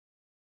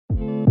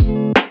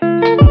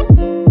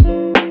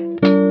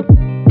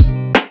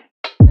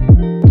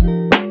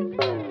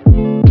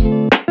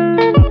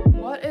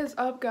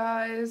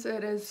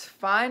It's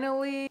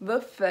finally the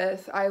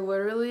 5th. I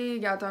literally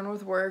got done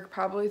with work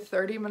probably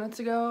 30 minutes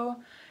ago,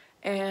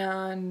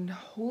 and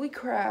holy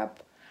crap,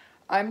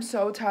 I'm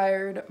so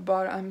tired,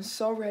 but I'm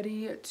so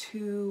ready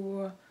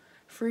to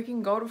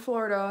freaking go to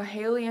Florida.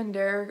 Haley and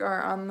Derek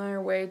are on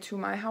their way to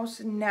my house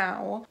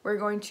now. We're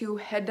going to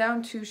head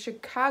down to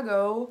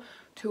Chicago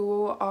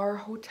to our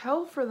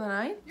hotel for the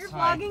night. You're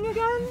vlogging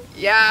again?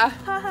 Yeah.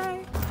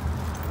 Hi.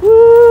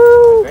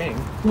 Woo!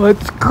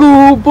 Let's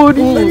go,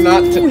 buddy.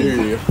 Not to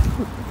hear you.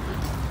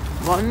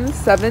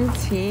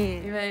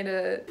 117. You made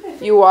it.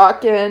 You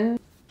walk in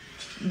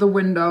the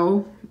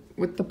window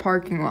with the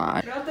parking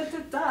lot.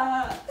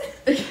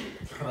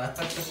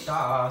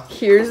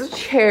 Here's a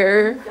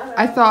chair.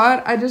 I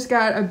thought I just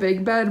got a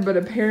big bed, but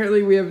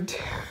apparently we have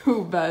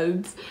 2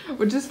 beds,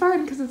 which is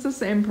fine because it's the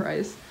same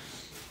price.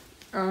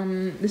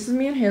 This is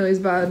me and Haley's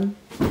bed.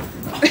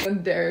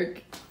 And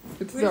Derek.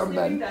 It's our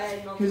bed.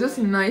 Here's this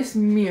nice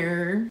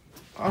mirror.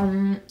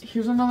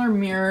 Here's another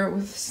mirror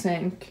with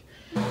sink.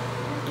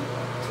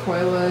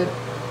 Toilet.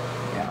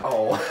 Yeah.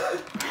 Oh.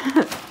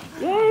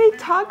 Yay,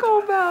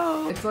 Taco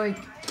Bell! It's like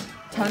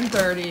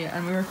 10:30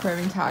 and we were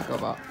craving Taco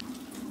Bell.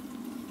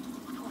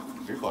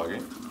 You're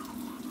vlogging.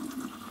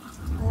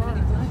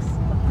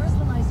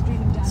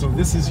 So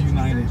this is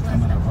United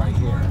coming up right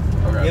here.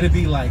 Okay. It'll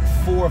be like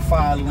 4 or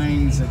 5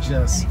 lanes that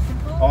just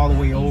all the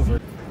way over.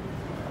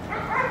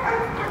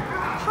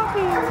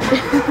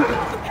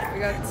 We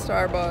got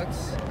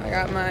Starbucks. I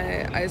got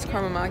my iced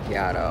caramel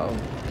macchiato.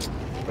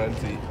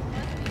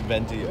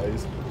 Venti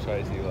iced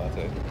chai tea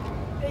latte.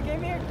 They gave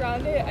me a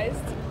grande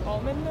iced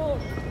almond milk.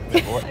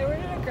 I ordered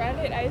a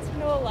grande iced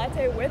vanilla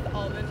latte with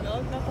almond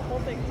milk, not the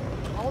whole thing.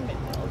 Almond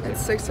milk.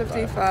 It's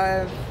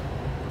 6:55,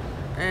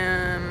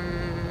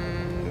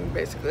 and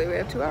basically we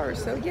have 2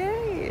 hours, so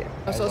yay!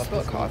 I also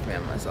spilled coffee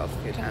on myself a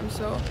few times,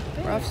 so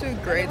we're off to a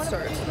great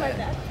start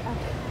today.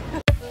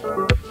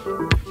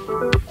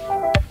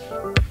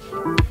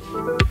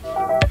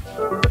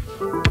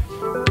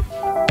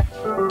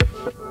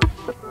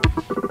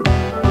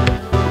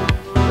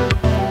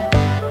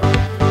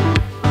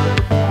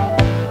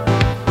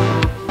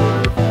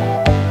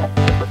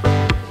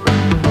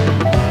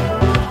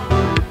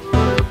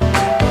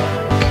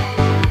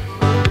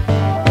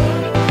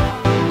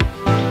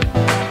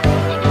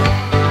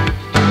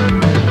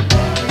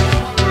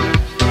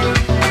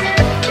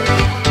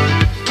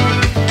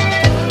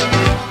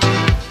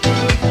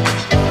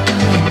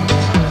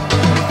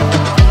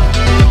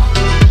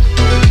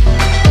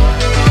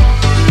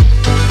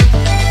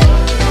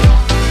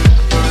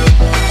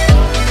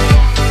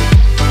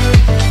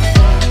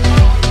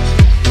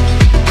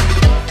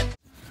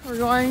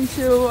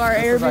 To our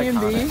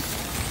Airbnb.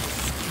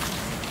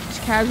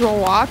 Just casual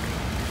walk.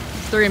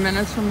 It's 3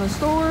 minutes from the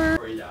store.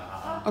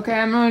 Okay,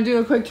 I'm gonna do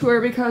a quick tour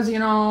because, you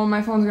know,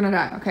 my phone's gonna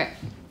die. Okay,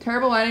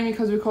 terrible lighting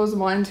because we closed the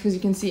blinds because you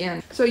can see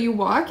in. So you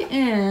walk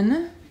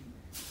in,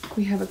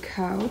 we have a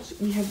couch,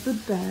 we have the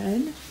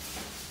bed.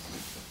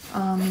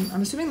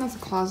 I'm assuming that's a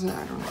closet,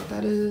 I don't know what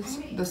that is.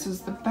 This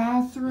is the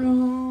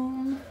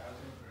bathroom.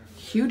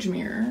 Huge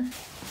mirror.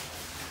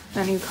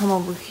 Then you come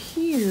over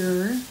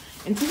here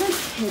into the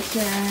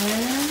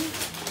kitchen.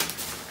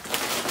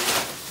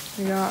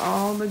 We got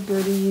all the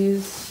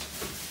goodies.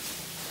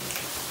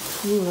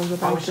 Ooh, there's a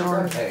back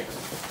door.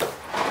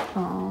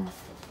 Oh.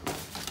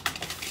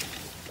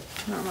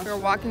 We're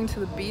walking to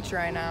the beach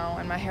right now,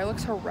 and my hair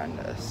looks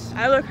horrendous.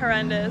 I look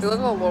horrendous. You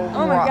look a little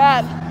Oh my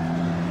god.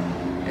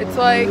 It's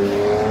like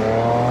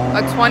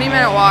a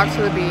 20-minute walk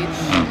to the beach.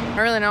 I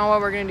don't really know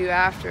what we're gonna do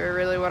after,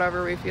 really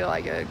whatever we feel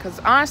like it. Because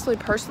honestly,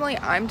 personally,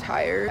 I'm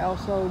tired. I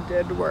also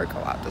did work a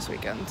lot this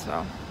weekend,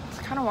 so it's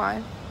kind of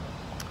why.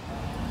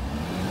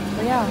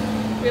 But yeah.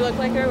 We look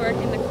like we're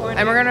working the corner.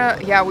 And we're gonna,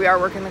 yeah, we are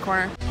working the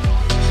corner.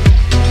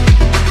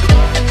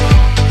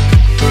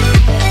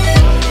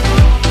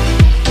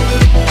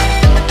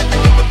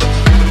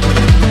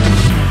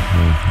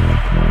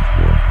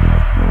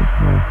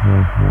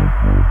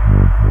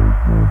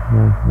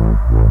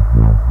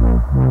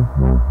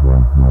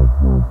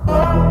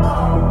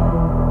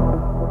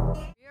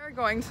 We are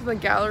going to the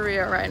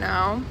Galleria right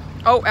now.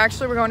 Oh,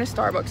 actually we're going to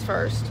Starbucks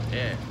first.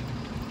 Yeah.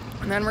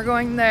 And then we're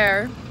going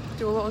there,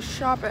 do a little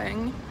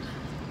shopping.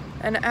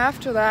 And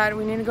after that,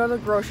 we need to go to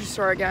the grocery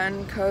store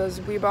again because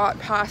we bought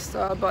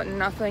pasta, but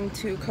nothing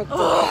to cook the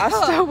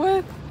pasta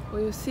with.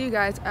 We will see you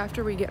guys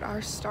after we get our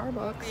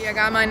Starbucks. I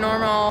got my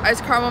normal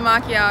iced caramel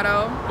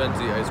macchiato.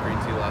 Venti iced green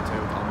tea latte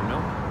with almond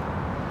milk.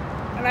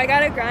 And I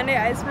got a grande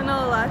iced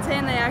vanilla latte,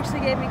 and they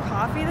actually gave me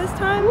coffee this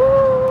time.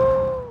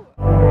 Woo!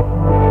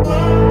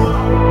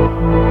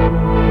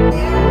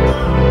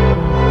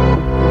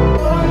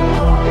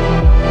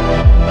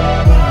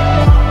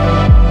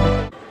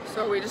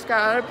 So we just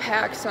got out of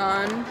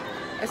PacSun.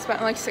 I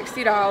spent like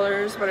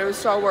 $60, but it was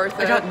so worth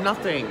it. I got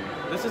nothing.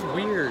 This is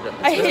weird.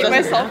 I hate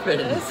myself for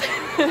this.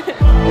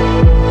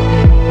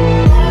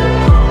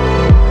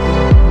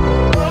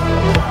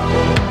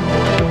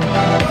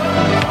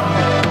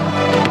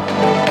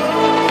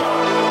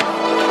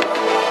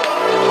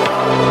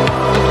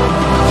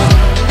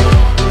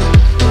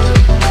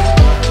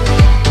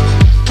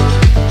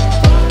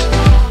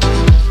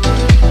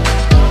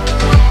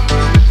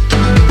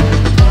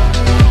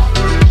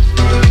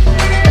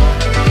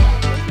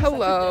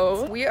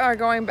 are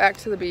going back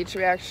to the beach.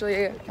 We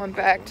actually went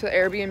back to the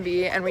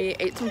Airbnb and we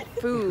ate some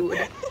food.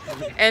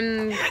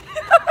 And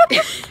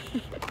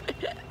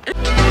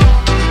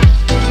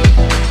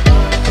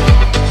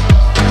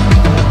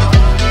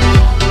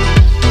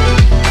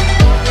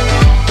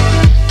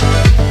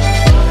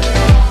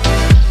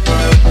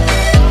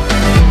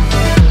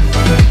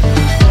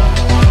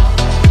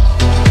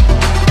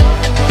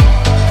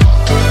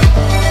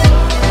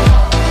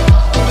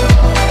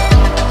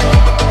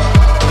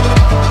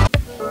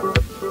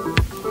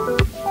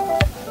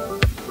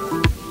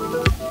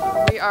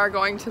are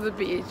going to the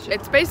beach.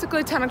 It's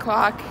basically 10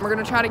 o'clock. We're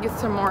gonna try to get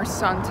some more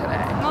sun today.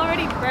 I'm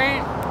already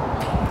burnt.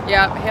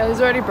 Yeah,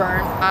 Haley's already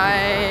burnt. I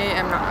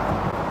am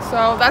not.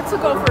 So that's the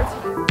goal for today.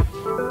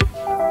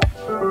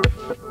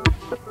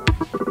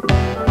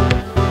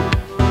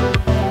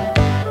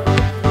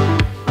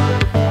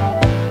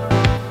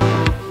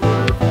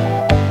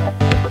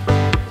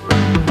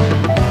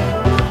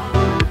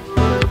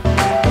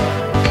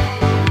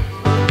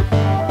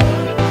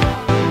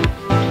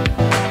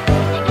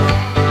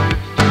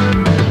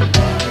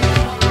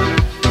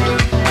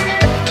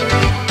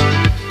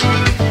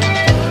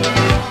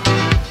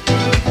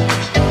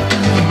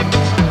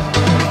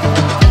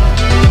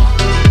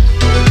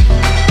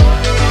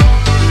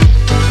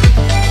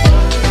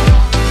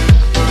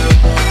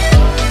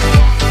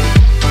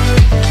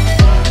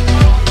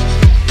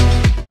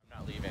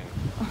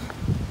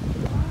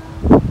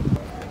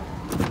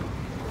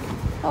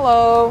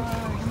 Hello.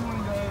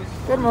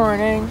 Good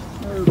morning.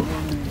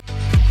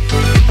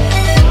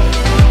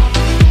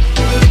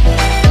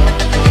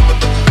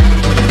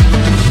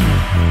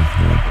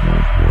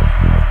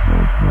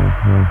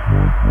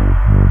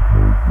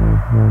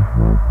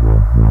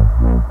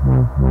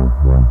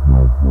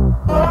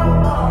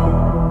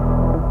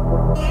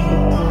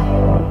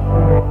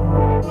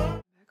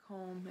 Back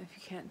home, if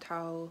you can't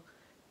tell,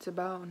 it's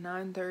about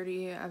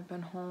 9:30. I've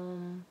been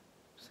home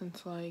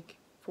since like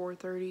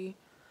 4:30.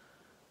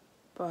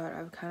 But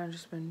I've kind of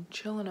just been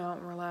chilling out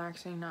and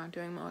relaxing, not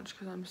doing much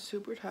because I'm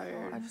super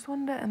tired. So I just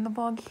wanted to end the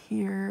vlog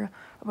here.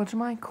 A bunch of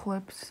my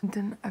clips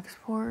didn't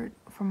export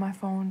from my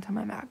phone to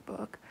my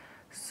MacBook,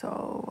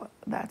 so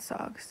that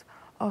sucks.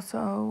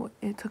 Also,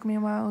 it took me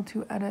a while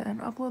to edit and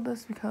upload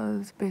this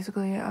because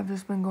basically I've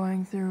just been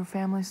going through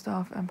family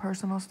stuff and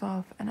personal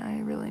stuff, and I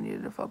really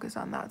needed to focus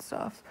on that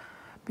stuff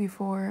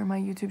before my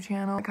YouTube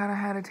channel. I kind of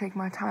had to take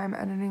my time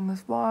editing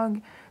this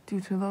vlog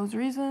due to those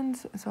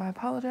reasons, so I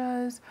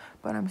apologize,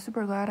 but I'm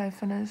super glad I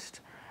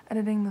finished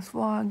editing this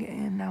vlog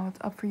and now it's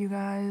up for you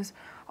guys.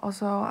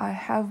 Also, I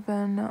have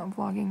been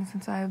vlogging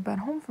since I have been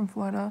home from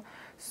Florida,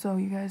 so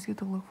you guys get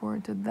to look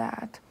forward to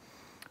that.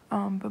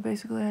 But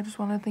basically, I just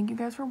want to thank you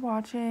guys for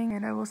watching,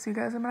 and I will see you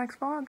guys in my next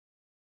vlog.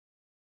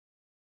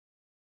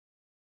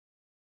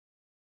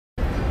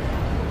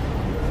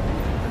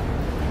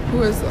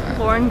 Who is that?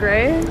 Lauren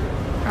Gray?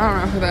 I don't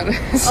know who that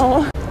is.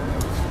 Oh.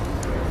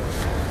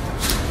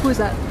 Who is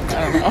that?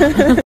 I don't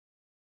know.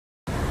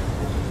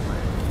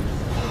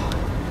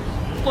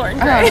 Lauren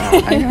Gray.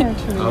 I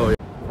actually Oh,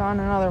 found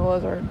another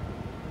lizard.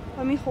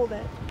 Let me hold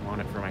it. I want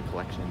it for my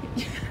collection.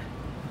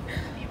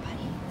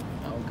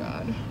 Oh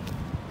god.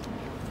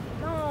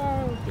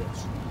 No.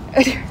 Yes.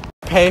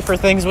 Pay for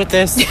things with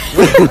this. Did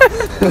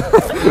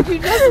you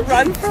just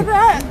run for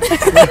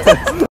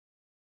that?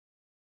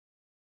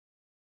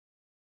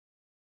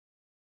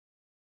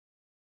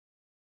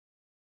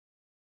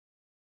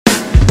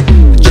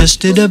 Just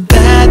did a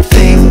bad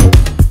thing.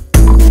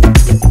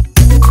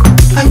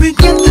 I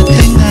regret